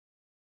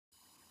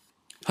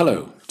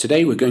Hello,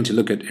 today we're going to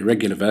look at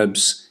irregular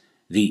verbs,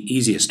 the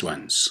easiest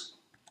ones.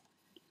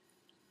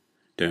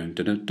 Dun,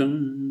 dun, dun,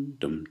 dun,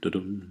 dun, dun,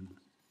 dun.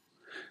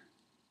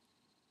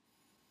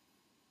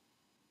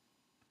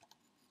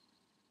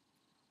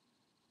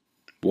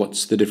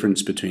 What's the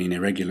difference between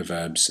irregular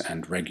verbs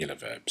and regular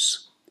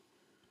verbs?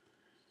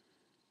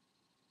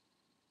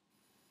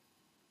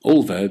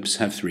 All verbs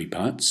have three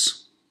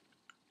parts.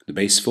 The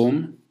base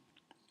form,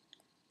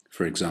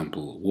 for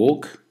example,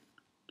 walk.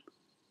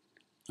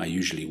 I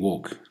usually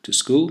walk to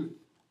school.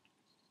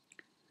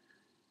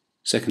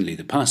 Secondly,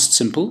 the past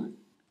simple,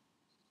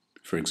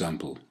 for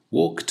example,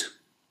 walked.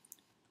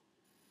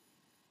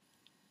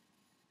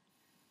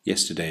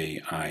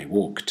 Yesterday I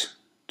walked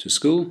to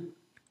school.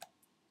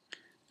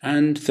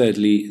 And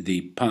thirdly,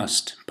 the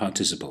past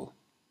participle,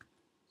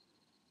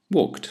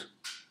 walked.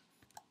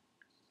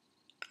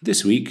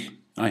 This week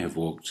I have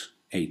walked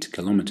 8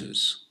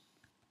 kilometers.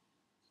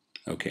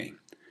 Okay,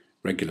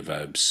 regular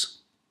verbs.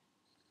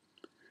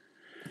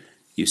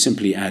 You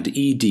simply add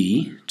ed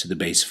to the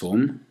base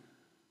form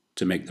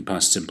to make the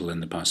past simple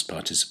and the past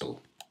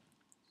participle.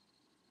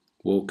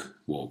 Walk,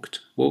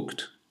 walked,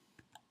 walked.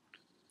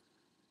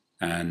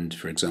 And,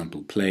 for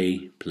example,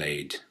 play,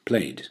 played,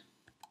 played.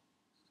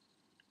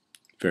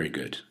 Very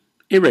good.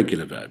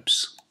 Irregular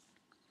verbs.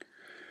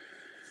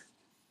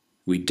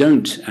 We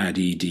don't add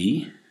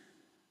ed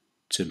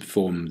to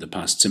form the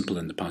past simple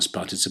and the past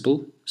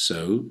participle,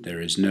 so there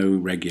is no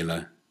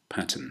regular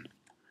pattern.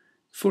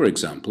 For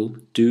example,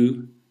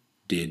 do,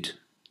 did,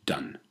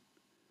 done.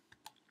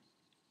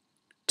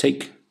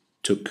 Take,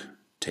 took,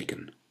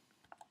 taken.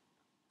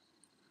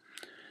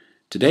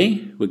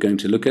 Today we're going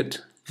to look at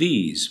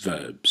these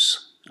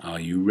verbs. Are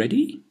you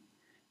ready?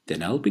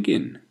 Then I'll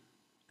begin.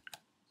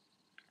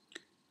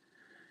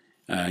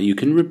 You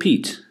can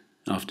repeat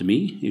after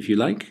me if you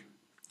like.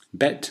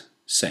 Bet,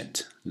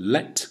 set,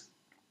 let.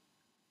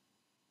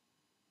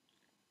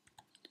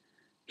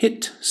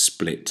 Hit,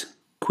 split,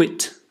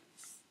 quit.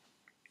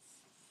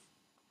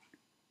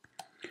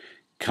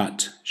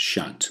 Cut,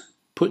 shut,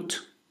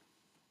 put.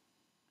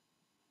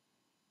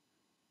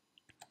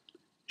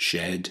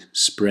 Shed,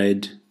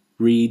 spread,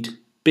 read,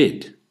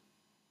 bid.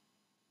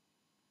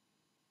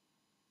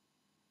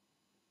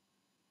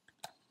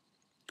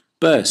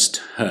 Burst,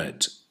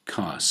 hurt,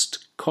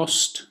 cast,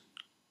 cost.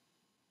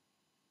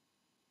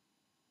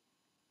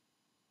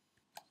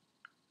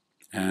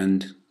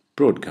 And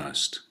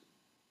broadcast.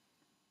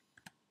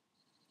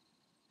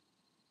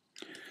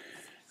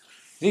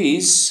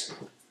 These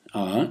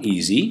are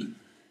easy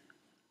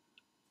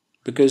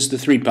because the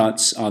three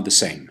parts are the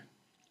same.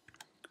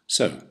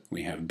 So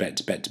we have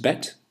bet, bet,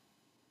 bet.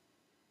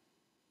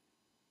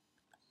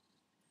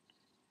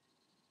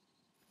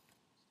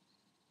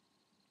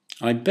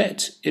 I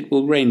bet it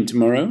will rain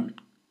tomorrow,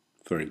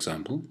 for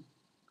example.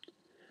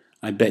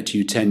 I bet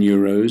you 10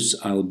 euros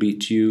I'll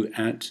beat you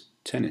at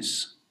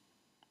tennis.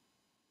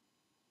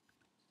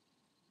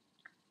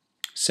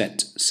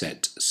 Set,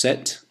 set,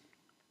 set.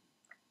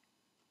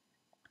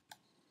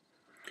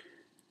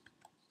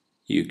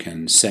 You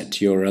can set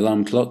your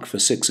alarm clock for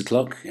 6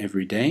 o'clock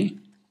every day.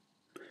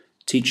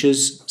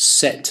 Teachers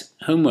set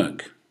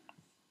homework.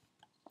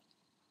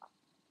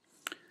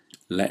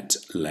 Let,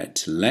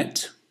 let,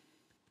 let.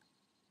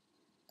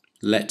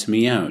 Let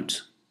me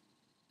out.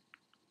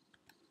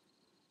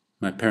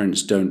 My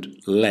parents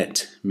don't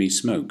let me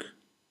smoke.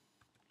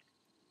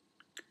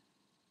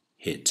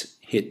 Hit,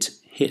 hit,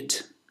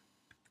 hit.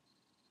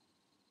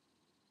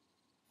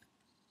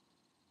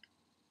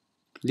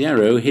 The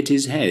arrow hit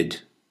his head.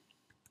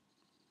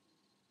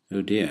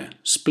 Oh dear.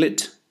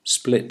 Split,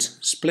 split,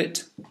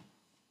 split.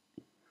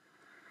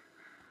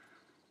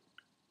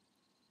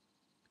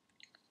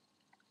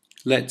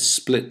 Let's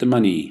split the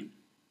money.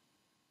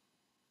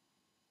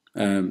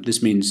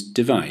 This means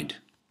divide.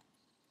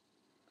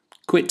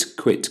 Quit,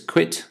 quit,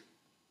 quit.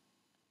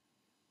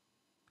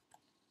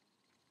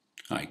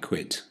 I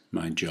quit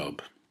my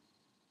job.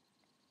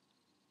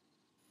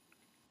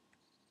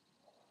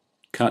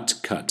 Cut,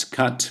 cut,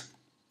 cut.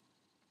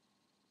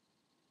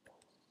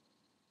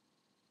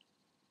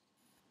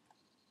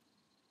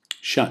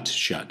 Shut,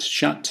 shut,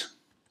 shut.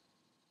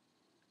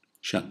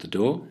 Shut the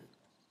door.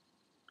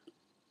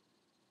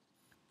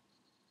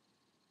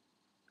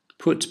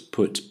 Put,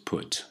 put,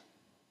 put.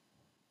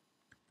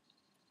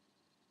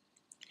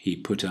 He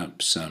put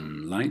up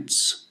some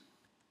lights.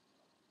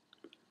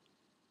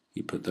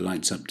 He put the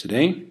lights up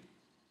today.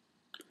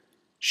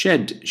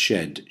 Shed,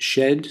 shed,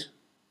 shed.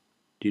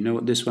 Do you know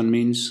what this one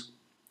means?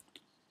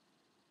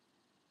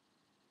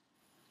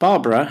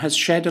 Barbara has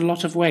shed a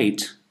lot of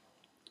weight.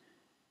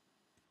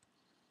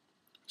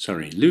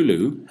 Sorry,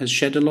 Lulu has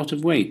shed a lot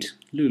of weight.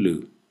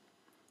 Lulu.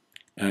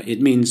 It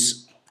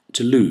means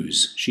to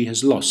lose. She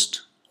has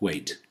lost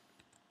weight.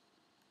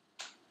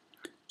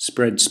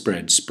 Spread,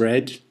 spread,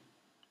 spread.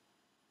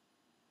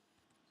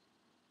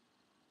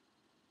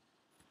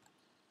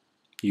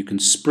 You can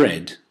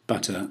spread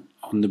butter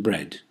on the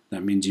bread.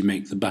 That means you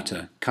make the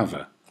butter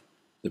cover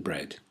the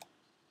bread.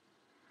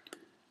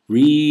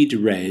 Read,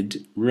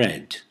 read,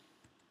 read.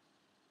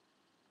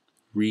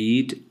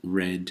 Read,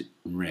 read,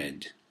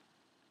 read.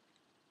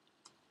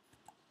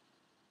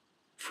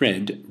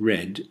 Fred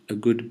read a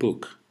good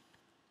book.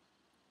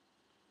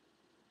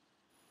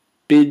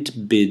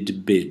 Bid,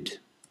 bid, bid.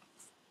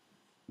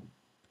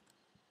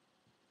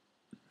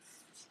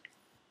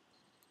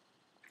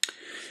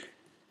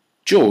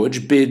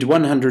 George bid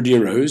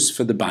 €100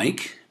 for the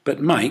bike,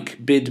 but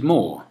Mike bid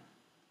more.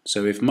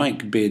 So if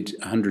Mike bid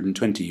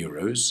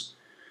 €120,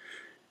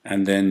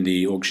 and then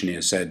the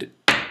auctioneer said,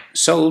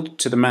 sold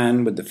to the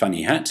man with the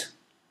funny hat,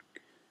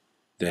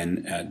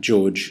 then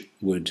George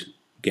would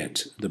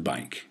get the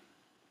bike.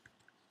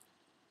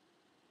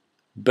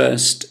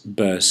 Burst,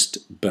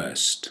 burst,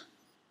 burst.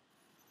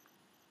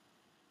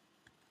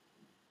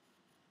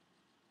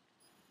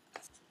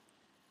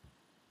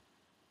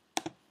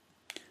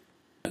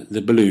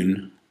 The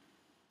balloon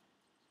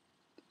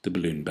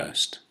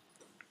burst.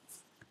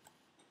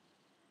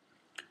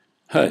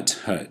 Hurt,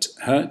 hurt,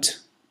 hurt.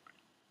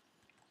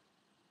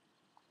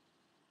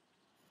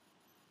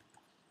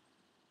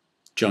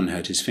 John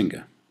hurt his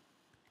finger.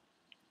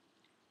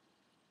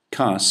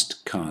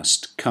 Cast,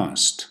 cast,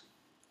 cast.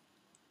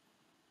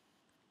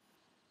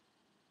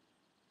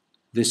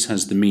 This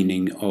has the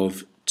meaning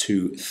of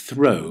to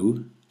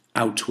throw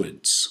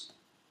outwards.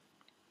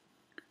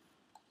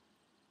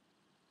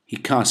 He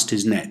cast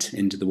his net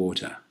into the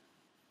water.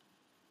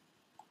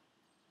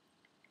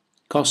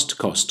 Cost,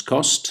 cost,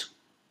 cost.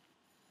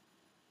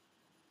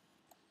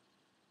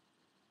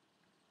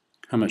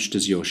 How much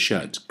does your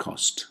shirt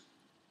cost?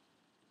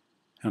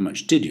 How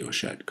much did your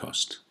shirt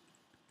cost?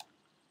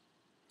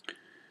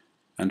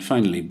 And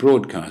finally,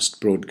 broadcast,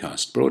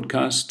 broadcast,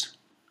 broadcast.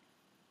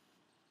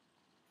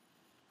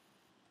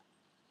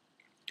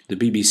 The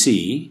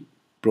BBC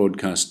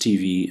broadcast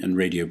TV and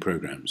radio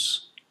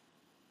programs.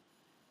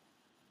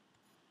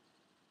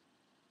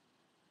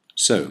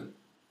 So,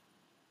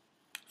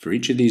 for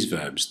each of these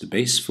verbs, the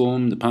base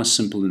form, the past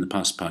simple, and the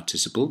past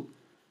participle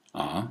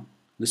are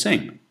the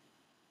same.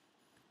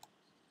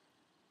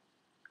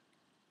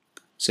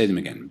 Say them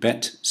again.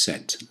 Bet,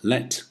 set,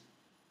 let.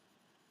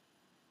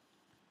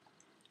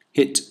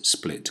 Hit,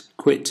 split,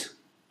 quit.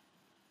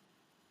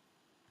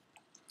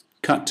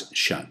 Cut,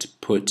 shut,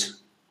 put.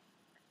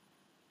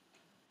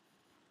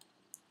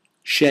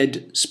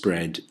 Shed,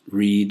 spread,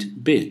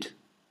 read, bid.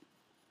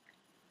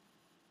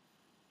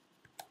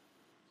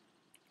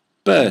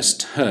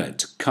 Burst,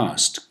 hurt,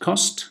 cast,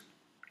 cost.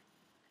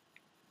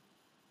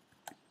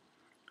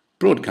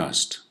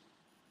 Broadcast.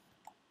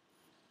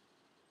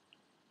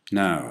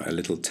 Now, a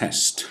little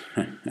test.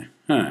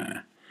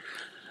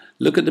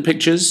 Look at the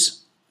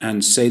pictures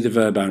and say the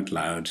verb out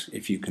loud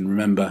if you can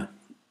remember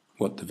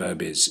what the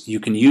verb is. You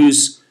can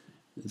use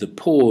the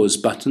pause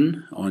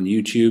button on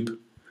YouTube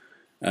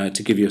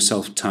to give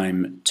yourself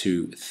time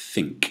to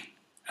think,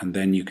 and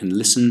then you can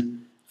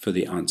listen for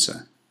the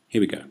answer.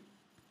 Here we go.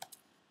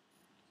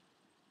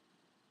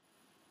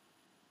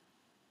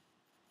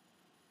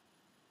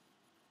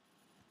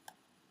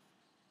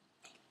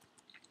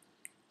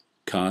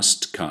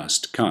 Cast,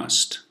 cast,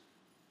 cast.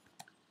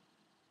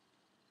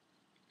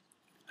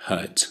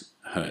 Hurt,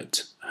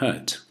 hurt,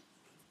 hurt.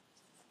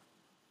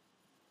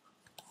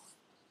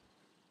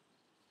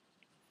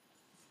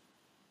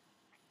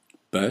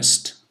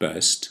 Burst,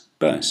 burst,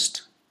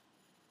 burst.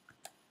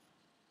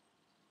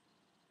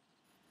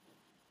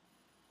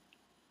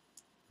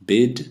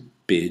 Bid,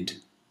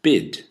 bid,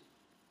 bid.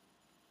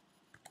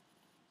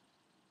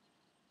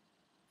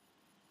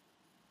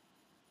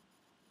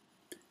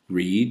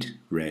 Read,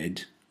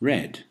 read,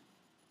 read.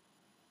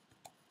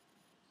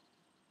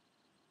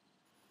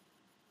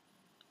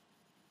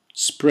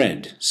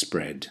 Spread,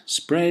 spread,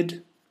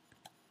 spread.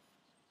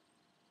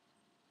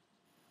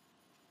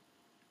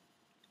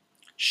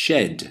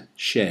 Shed,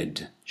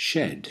 shed,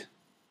 shed.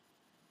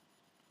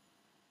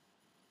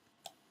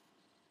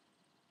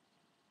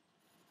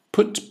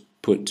 Put,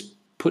 put,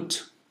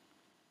 put.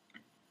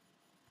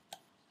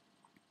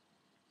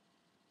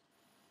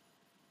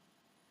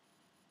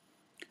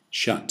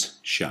 Shut,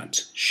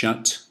 shut,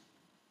 shut.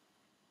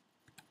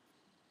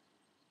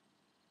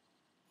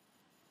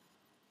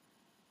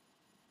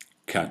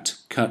 Cut,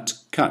 cut,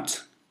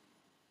 cut.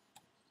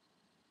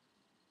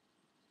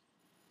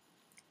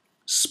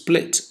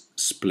 Split,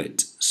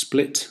 split,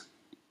 split.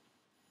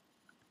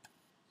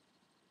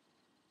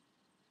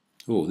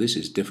 Oh, this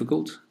is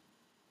difficult.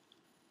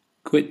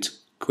 Quit,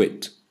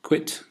 quit,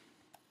 quit.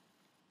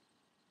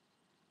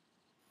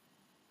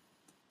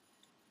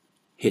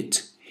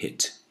 Hit,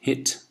 hit,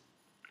 hit.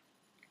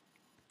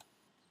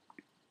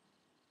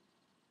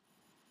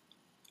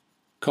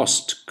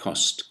 Cost,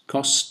 cost,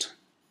 cost.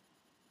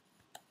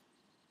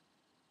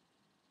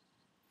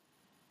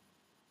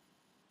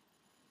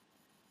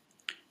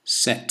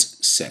 Set,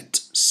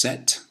 set,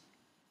 set.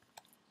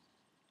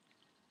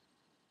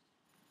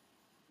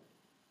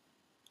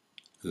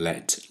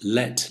 Let,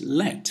 let,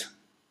 let.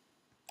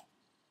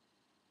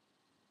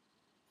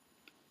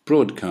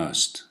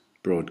 Broadcast,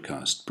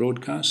 broadcast,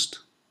 broadcast.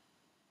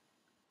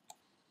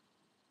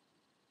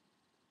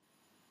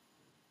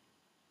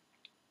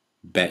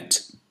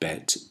 Bet,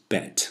 bet,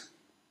 bet.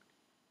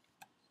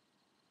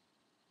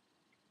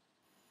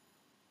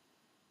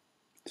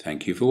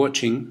 Thank you for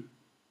watching.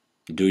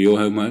 Do your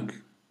homework.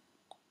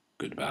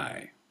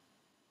 Goodbye.